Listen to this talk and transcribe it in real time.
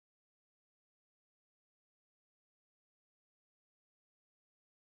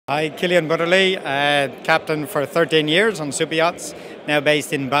Hi, Cilian Budarlaigh, captain for 13 years on Superyachts, now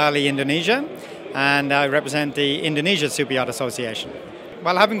based in Bali, Indonesia, and I represent the Indonesia Superyacht Association.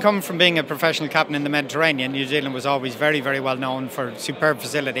 Well, having come from being a professional captain in the Mediterranean, New Zealand was always very, very well known for superb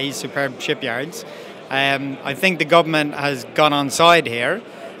facilities, superb shipyards. I think the government has gone on side here,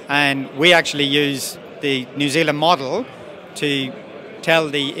 and we actually use the New Zealand model to tell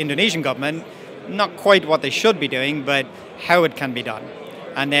the Indonesian government not quite what they should be doing, but how it can be done.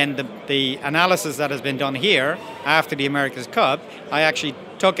 And then the analysis that has been done here after the America's Cup, I actually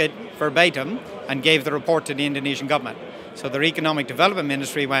took it verbatim and gave the report to the Indonesian government. So their economic development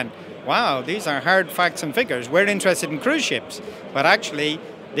ministry went, wow, these are hard facts and figures. We're interested in cruise ships. But actually,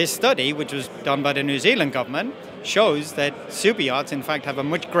 this study, which was done by the New Zealand government, shows that superyachts, in fact, have a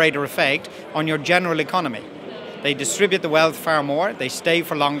much greater effect on your general economy. They distribute the wealth far more, they stay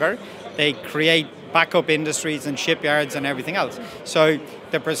for longer, they create backup industries and shipyards and everything else. So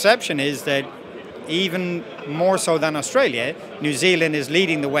the perception is that even more so than Australia, New Zealand is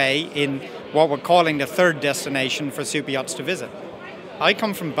leading the way in what we're calling the third destination for superyachts to visit. I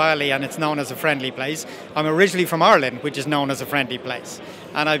come from Bali and it's known as a friendly place. I'm originally from Ireland, which is known as a friendly place.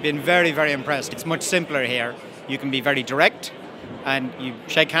 And I've been very, very impressed. It's much simpler here. You can be very direct and you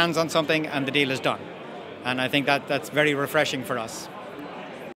shake hands on something and the deal is done. And I think that's very refreshing for us.